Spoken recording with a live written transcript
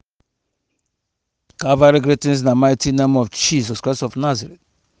Calvary greetings in the mighty name of Jesus Christ of Nazareth.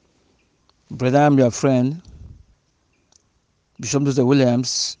 Brother, I'm your friend, Bishop Dr.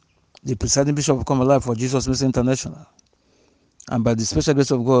 Williams, the presiding bishop of Come Alive for Jesus Mission International, and by the special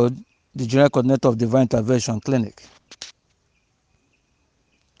grace of God, the general coordinator of Divine Intervention Clinic.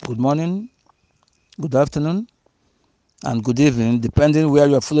 Good morning, good afternoon, and good evening, depending where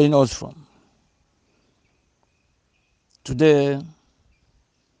you are following us from. Today,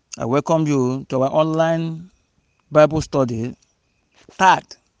 I welcome you to our online Bible study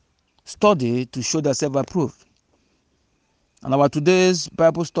tagged Study to Show Thyself Approved. And our today's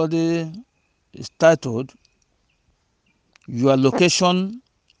Bible study is titled Your Location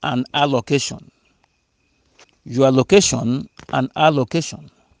and Allocation. Your location and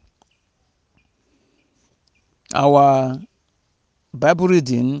allocation. Our Bible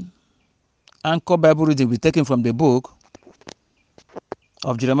reading, anchor Bible reading, will be taken from the book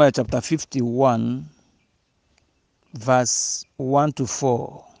of Jeremiah chapter 51, verse 1 to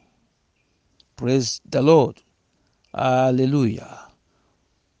 4. Praise the Lord. Hallelujah.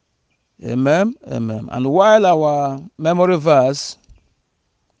 Amen. Amen. And while our memory verse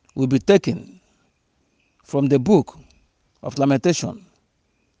will be taken from the book of Lamentation,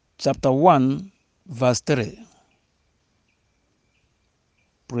 chapter 1, verse 3.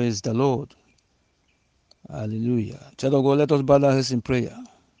 Praise the Lord. Hallelujah. Child of God, let us bow our heads in prayer.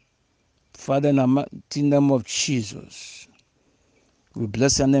 Father, in the mighty name of Jesus, we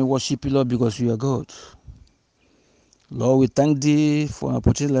bless your name, worship you, Lord, because you are God. Lord, we thank thee for an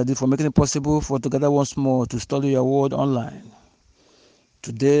opportunity like this, for making it possible for together once more to study your word online.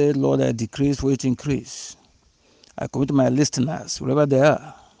 Today, Lord, I decrease for you to increase. I commit my listeners, wherever they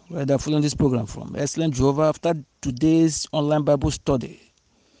are, where they are following this program from. Excellent Jehovah, after today's online Bible study,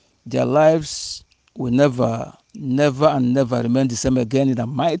 their lives will never and never remain the same again in the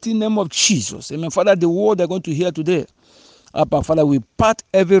mighty name of Jesus. Amen. Father, the word they're going to hear today, Abba, Father, we part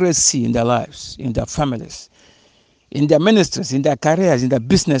every Red Sea in their lives, in their families, in their ministries, in their careers, in their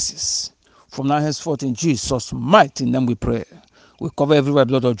businesses. From now henceforth, in Jesus' mighty name we pray. We cover everywhere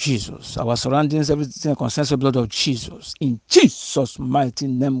blood of Jesus. Our surroundings, everything concerns the blood of Jesus. In Jesus' mighty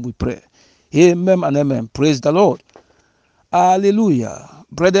name we pray. Amen and amen. Praise the Lord. Hallelujah.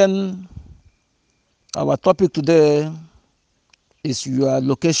 Brethren, our topic today is your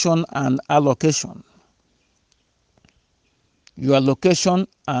location and allocation. Your location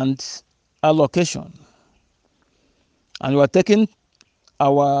and allocation. And we are taking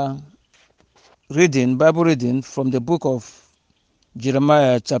our reading, Bible reading, from the book of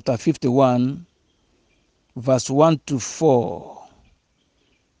Jeremiah chapter 51, verse 1 to 4.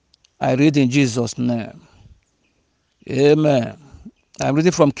 I read in Jesus' name. Amen. I'm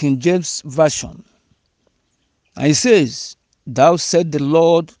reading from King James Version. And it says, Thou said the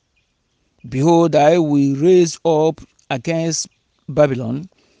Lord, Behold, I will raise up against Babylon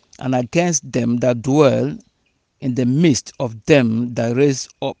and against them that dwell in the midst of them that raise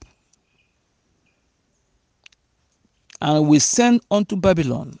up. And will send unto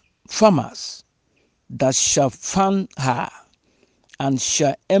Babylon farmers that shall fan her and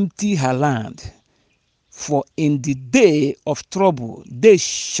shall empty her land. For in the day of trouble they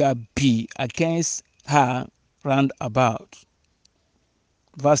shall be against her round about.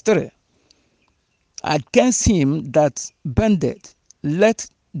 Verse 3. Against him that bendeth, let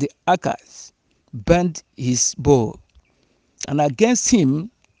the Archives bend his bow, and against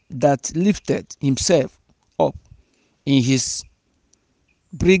him that lifted himself up in his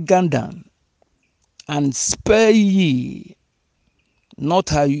brigandine, and spare ye not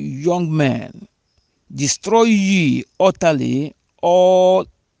her young men, destroy ye utterly all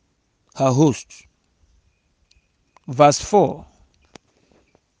her hosts. Verse 4.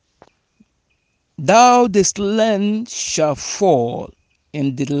 Thou the slain shall fall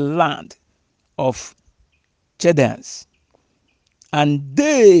in the land of Chaldeans, and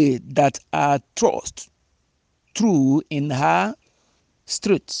they that are thrust through in her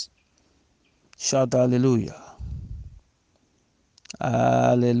streets. Shout hallelujah.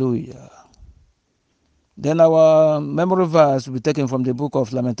 Hallelujah. Then our memory verse will be taken from the book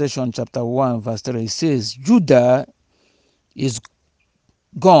of Lamentation chapter 1 verse 3. It says, Judah is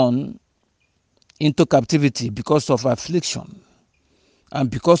gone into captivity because of affliction and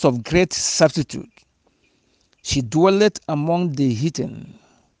because of great servitude. She dwelleth among the heathen.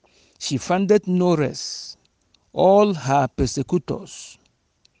 She findeth no rest. All her persecutors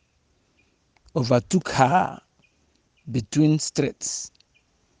overtook her between straits.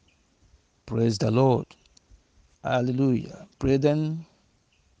 Praise the Lord. Hallelujah. Pray then,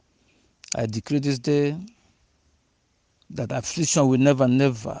 I decree this day that affliction will never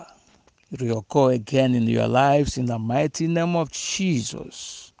reoccur again in your lives in the mighty name of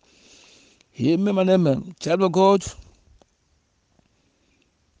Jesus. Amen and amen. Child of God,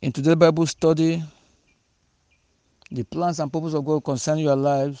 in today's Bible study, the plans and purpose of God concerning your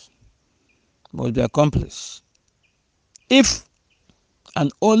lives must be accomplished. If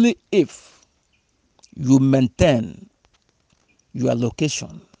and only if you maintain your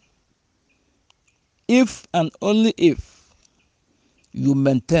location. If and only if you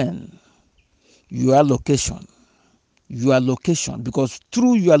maintain your location. Your location, because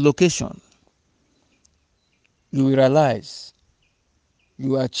through your location, you will realize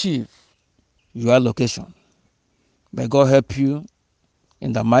you achieve your location. May God help you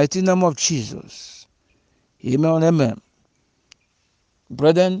in the mighty name of Jesus. Amen. Amen.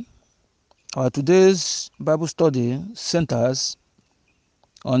 Brethren, our today's Bible study centers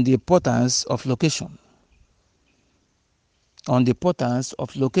on the importance of location. On the importance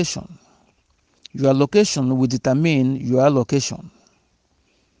of location. Your location will determine your location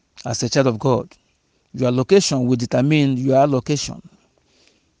as a child of God. Your location will determine your location.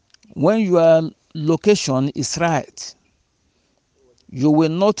 When your location is right, you will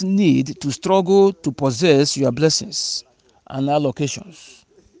not need to struggle to possess your blessings and allocations.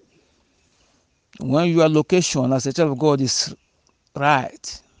 When your location as a child of God is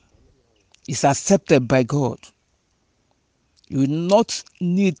right, is accepted by God, you will not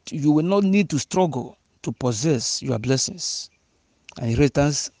need to struggle to possess your blessings and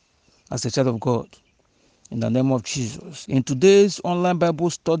inheritance as a child of God. In the name of Jesus. In today's online Bible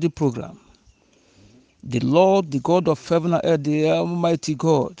study program, the Lord, the God of heaven and earth, the Almighty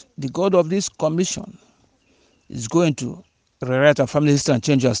God, the God of this commission, is going to rewrite our family history and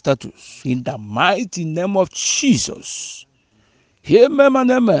change our status. In the mighty name of Jesus. Amen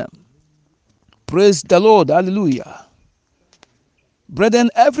and amen. Praise the Lord. Hallelujah. Brethren,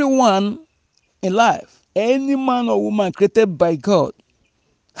 everyone in life, any man or woman created by God,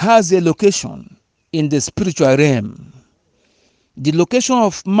 has a location in the spiritual realm. The location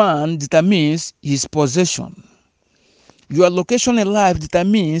of man determines his possession. Your location in life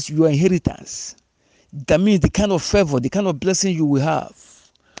determines your inheritance. Determines the kind of favor, the kind of blessing you will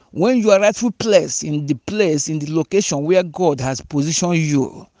have. When you are rightful placed in the location where God has positioned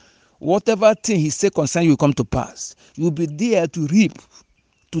you, whatever thing He said concerning you will come to pass. You will be there to reap,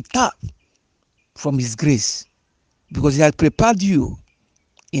 to tap from His grace, because He has prepared you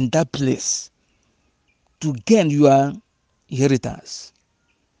in that place to gain your inheritance.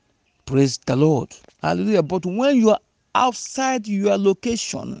 Praise the Lord. Hallelujah. But when you are outside your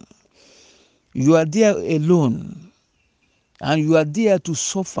location, you are there alone and you are there to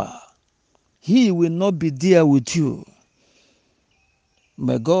suffer. He will not be there with you.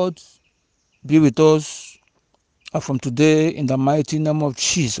 May God be with us from today in the mighty name of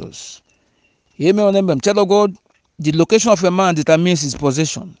Jesus. Amen. Amen. Child of God, the location of a man determines his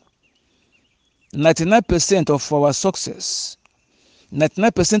possession. 99% of our success,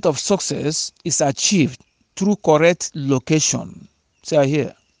 99% of success is achieved through correct location. Say, I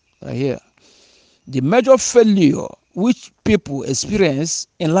hear. I hear. The major failure which people experience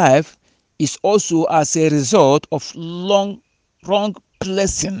in life is also as a result of wrong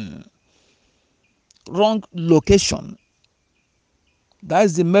placing, wrong location. That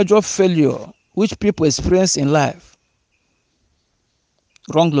is the major failure which people experience in life.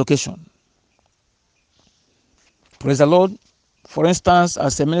 Wrong location. Praise the Lord. For instance,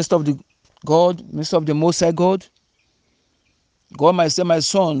 as a minister of the God, minister of the Most High God, God might say, my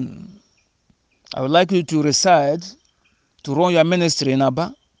son, I would like you to reside, to run your ministry in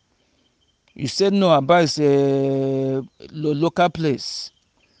Aba. You said no, Aba is a local place.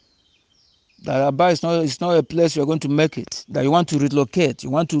 That Aba is not a place you're going to make it. That you want to relocate.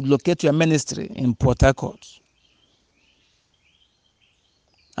 You want to locate your ministry in Port Harcourt.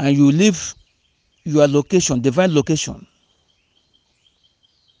 And you leave your location, divine location,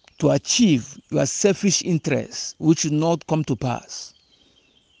 to achieve your selfish interests, which will not come to pass.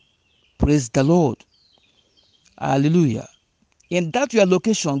 Praise the Lord. Hallelujah. In that your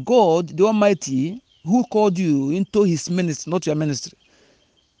location, God, the Almighty, who called you into His ministry, not your ministry,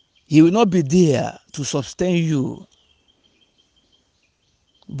 He will not be there to sustain you.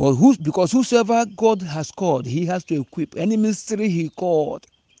 But because whosoever God has called, He has to equip. Any ministry He called,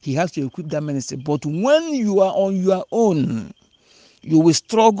 He has to equip that ministry. But when you are on your own, you will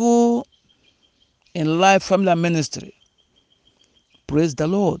struggle in life, family, and ministry. Praise the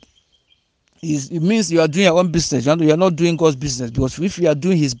Lord. It means you are doing your own business. You are not doing God's business. Because if you are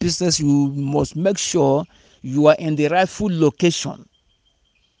doing His business, you must make sure you are in the rightful location,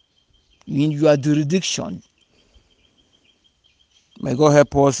 in your jurisdiction. May God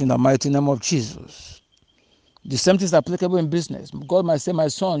help us in the mighty name of Jesus. The same thing is applicable in business. God might say, my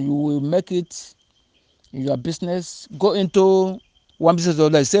son, you will make it in your business. Go into one business or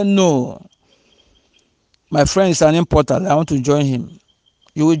another. Say, no, my friend is an importer. I want to join him.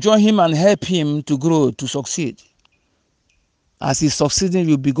 You will join him and help him to grow, to succeed. As he's succeeding,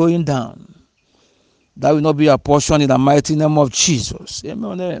 you'll be going down. That will not be a portion in the mighty name of Jesus.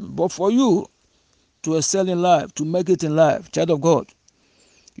 Amen. But for you to excel in life, to make it in life, child of God,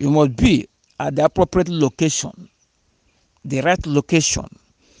 you must be at the appropriate location, the right location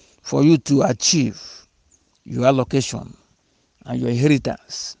for you to achieve your location and your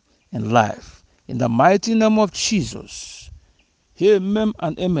inheritance in life. In the mighty name of Jesus. Amen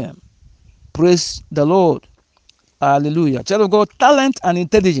and amen. Praise the Lord. Hallelujah. Child of God, talent and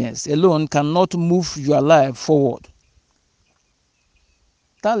intelligence alone cannot move your life forward.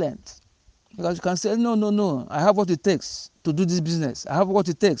 Talent. Because you can say, no, I have what it takes to do this business. I have what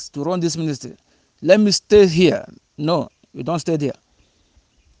it takes to run this ministry. Let me stay here. No, you don't stay there.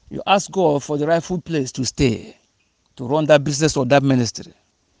 You ask God for the rightful place to stay, to run that business or that ministry.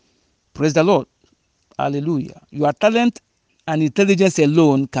 Praise the Lord. Hallelujah. Your talent and intelligence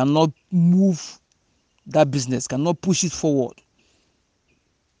alone cannot move that business, cannot push it forward.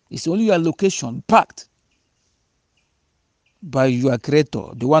 It's only your location backed by your creator,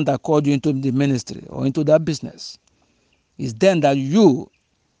 the one that called you into the ministry or into that business. It's then that you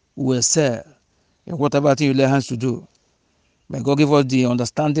will excel in whatever thing you lay hands to do. May God give us the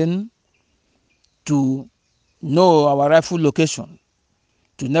understanding to know our rightful location,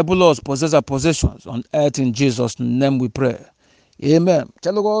 to enable us possess our possessions on earth. In Jesus' name we pray. Amen.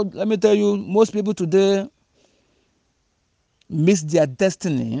 Child of God, let me tell you, most people today miss their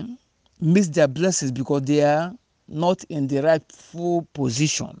destiny, miss their blessings because they are not in the rightful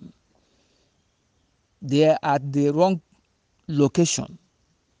position. They are at the wrong location.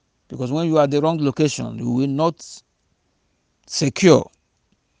 Because when you are at the wrong location, you will not secure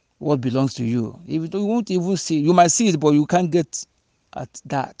what belongs to you. If you won't even see, you might see it, but you can't get at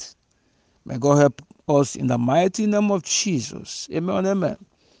that. May God help us in the mighty name of Jesus. Amen. Amen.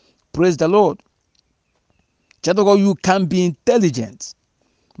 Praise the Lord. Child of God, you can be intelligent,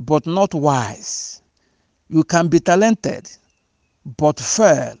 but not wise. You can be talented, but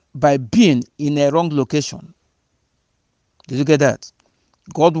fail by being in a wrong location. Did you get that?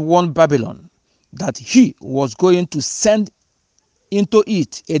 God warned Babylon that he was going to send into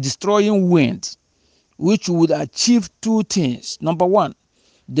it a destroying wind, which would achieve two things. Number one,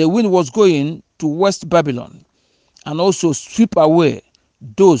 the wind was going to West Babylon and also sweep away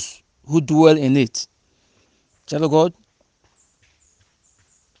those who dwell in it. Child of God,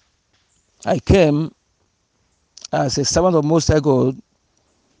 I came as a servant of Most High God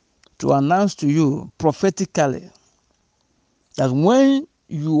to announce to you prophetically that when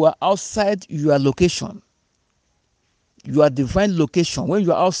you are outside your location, your divine location, when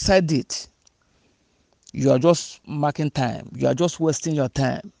you are outside it, you are just marking time. You are just wasting your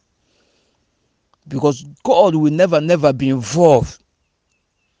time. Because God will never be involved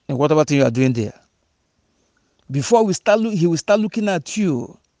in whatever thing you are doing there. Before he will start looking at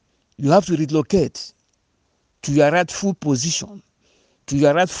you, you have to relocate to your rightful position, to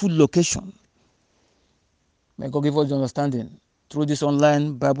your rightful location. May God give us the understanding through this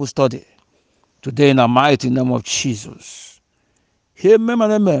online Bible study today in the mighty name of Jesus. Amen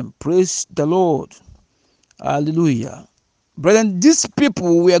and amen. Praise the Lord. Hallelujah. Brethren, these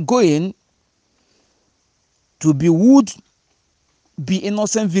people were going to would be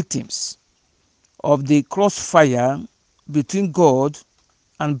innocent victims of the crossfire between God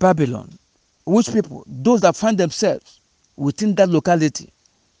and Babylon. Which people? Those that find themselves within that locality.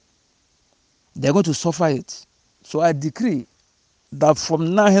 They're going to suffer it. So I decree that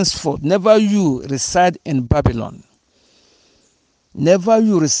from now henceforth, never you reside in Babylon. Never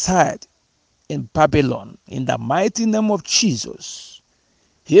you reside in Babylon. In the mighty name of Jesus.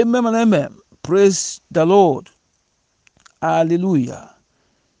 Amen and amen. Praise the Lord. Hallelujah.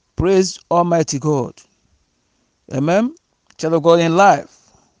 Praise Almighty God. Amen. Child of God, in life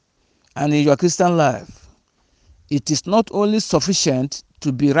and in your Christian life, it is not only sufficient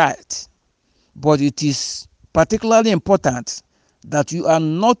to be right, but it is particularly important that you are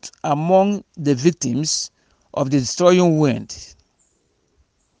not among the victims of the destroying wind.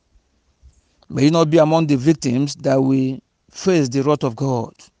 May you not be among the victims that will face the wrath of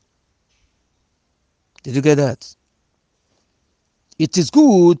God. Did you get that? It is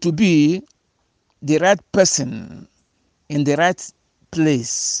good to be the right person in the right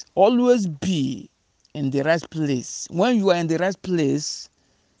place. Always be in the right place. When you are in the right place,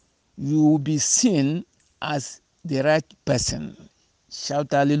 you will be seen as the right person.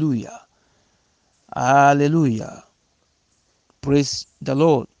 Shout hallelujah. Hallelujah. Praise the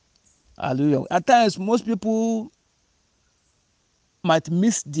Lord. Hallelujah. At times, most people might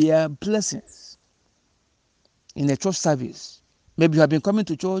miss their blessings in a church service. Maybe you have been coming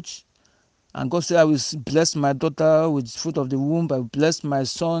to church and God said, I will bless my daughter with fruit of the womb. I will bless my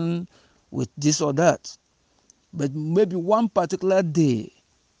son with this or that. But maybe one particular day,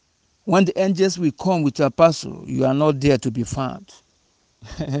 when the angels will come with your parcel, you are not there to be found.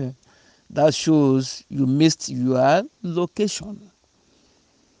 That shows you missed your location.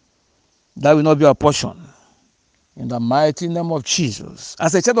 That will not be our portion. In the mighty name of Jesus.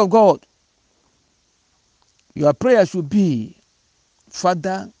 As a child of God, your prayer should be,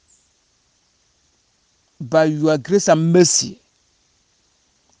 Father, by your grace and mercy,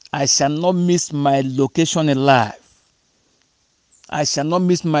 I shall not miss my location in life. I shall not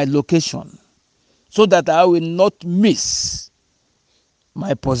miss my location, so that I will not miss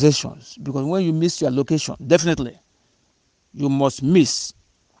my possessions. Because when you miss your location, definitely, you must miss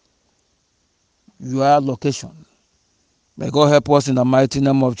your location. May God help us in the mighty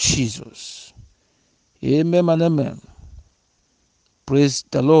name of Jesus. Amen and amen. Praise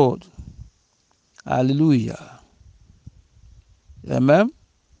the Lord. Hallelujah. Amen.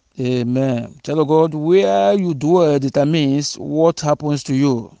 Amen. Child of God, where you dwell determines what happens to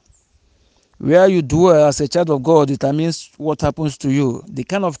you. Where you dwell as a child of God determines what happens to you. The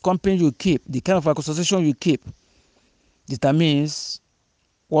kind of company you keep, the kind of association you keep, determines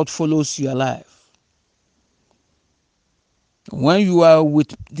what follows your life. When you are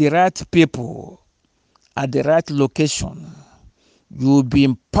with the right people at the right location, you will be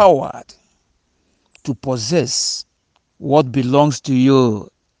empowered to possess what belongs to you.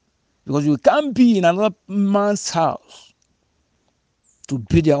 Because you can't be in another man's house to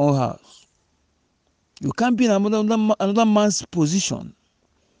build your own house. You can't be in another man's position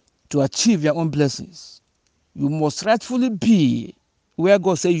to achieve your own blessings. You must rightfully be where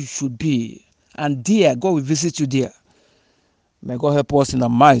God says you should be, and there God will visit you there. May God help us in the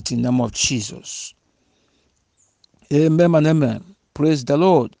mighty name of Jesus. Amen and amen. Praise the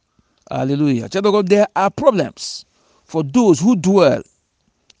Lord. Hallelujah. Child of God, there are problems for those who dwell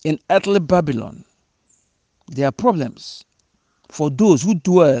in earthly Babylon. There are problems for those who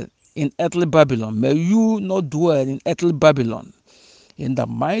dwell in earthly Babylon. May you not dwell in earthly Babylon. In the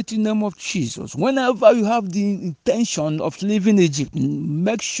mighty name of Jesus. Whenever you have the intention of leaving Egypt,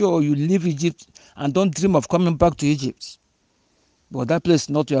 make sure you leave Egypt and don't dream of coming back to Egypt. But that place is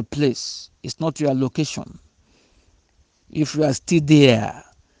not your place. It's not your location. If you are still there,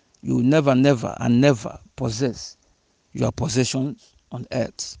 you will never, never, and never possess your possessions on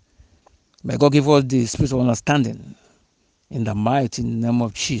earth. May God give us the spirit of understanding in the mighty name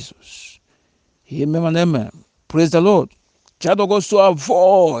of Jesus. Amen and amen. Praise the Lord. Child of God, to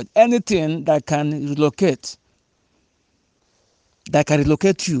avoid anything that can relocate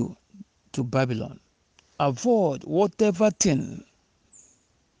you to Babylon. Avoid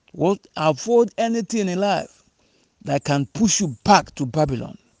avoid anything in life that can push you back to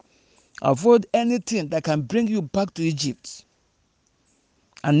Babylon. Avoid anything that can bring you back to Egypt.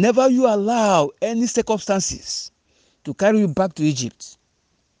 And never you allow any circumstances to carry you back to Egypt.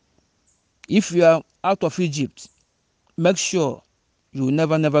 If you are out of Egypt, make sure you will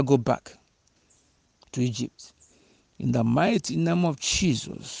never, never go back to Egypt. In the mighty name of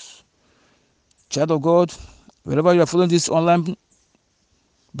Jesus. Child of God, wherever you are following this online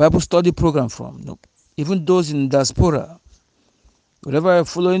Bible study program from, even those in diaspora, wherever you are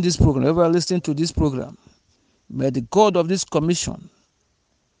following this program, wherever you are listening to this program, may the God of this commission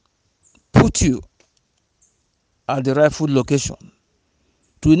put you at the rightful location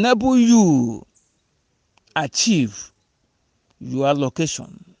to enable you achieve your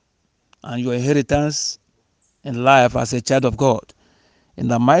location and your inheritance in life as a child of God. In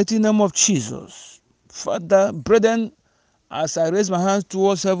the mighty name of Jesus. Father, brethren, as I raise my hands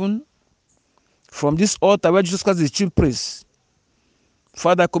towards heaven, from this altar where Jesus Christ is the chief priest,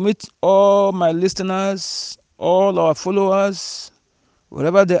 Father, commit all my listeners, all our followers,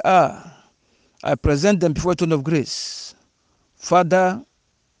 wherever they are, I present them before the throne of grace. Father,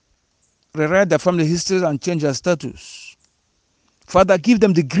 rewrite their family histories and change their status. Father, give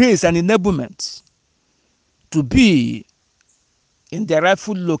them the grace and enablement to be in their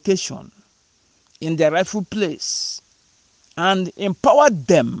rightful location, in their rightful place, and empower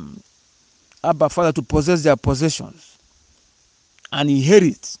them, Abba Father, to possess their possessions and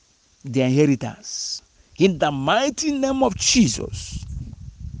inherit their inheritance. In the mighty name of Jesus.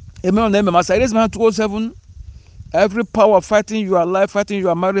 Amen. Amen. As I raise my hand towards heaven, every power fighting your life, fighting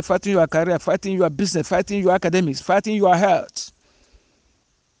your marriage, fighting your career, fighting your business, fighting your academics, fighting your health,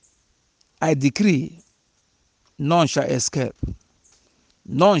 I decree, none shall escape.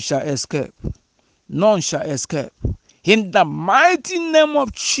 None shall escape. None shall escape. In the mighty name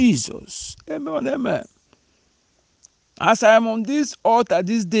of Jesus. Amen. Amen. As I am on this altar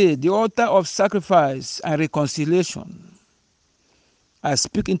this day, the altar of sacrifice and reconciliation, I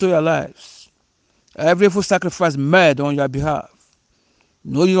speak into your lives. Every full sacrifice made on your behalf,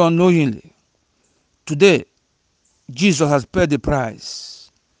 knowingly or unknowingly, today, Jesus has paid the price.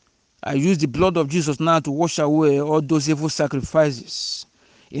 I use the blood of Jesus now to wash away all those evil sacrifices.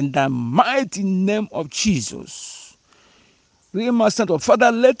 In the mighty name of Jesus.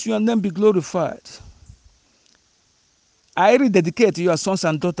 Father, let your name be glorified. I rededicate your sons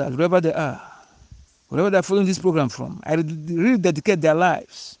and daughters, wherever they are, wherever they're following this program from. I rededicate their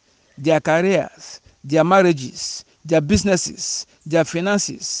lives, their careers, their marriages, their businesses, their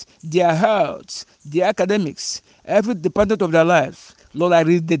finances, their health, their academics, every department of their lives. Lord, I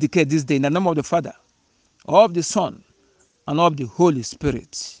rededicate this day in the name of the Father, of the Son, and of the Holy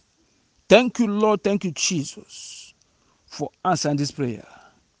Spirit. Thank you, Lord. Thank you, Jesus, for answering this prayer.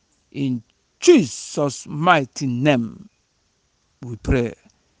 In Jesus' mighty name, we pray.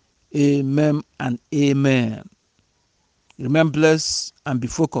 Amen and amen. Remain blessed and be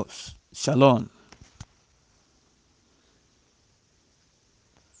focused. Shalom.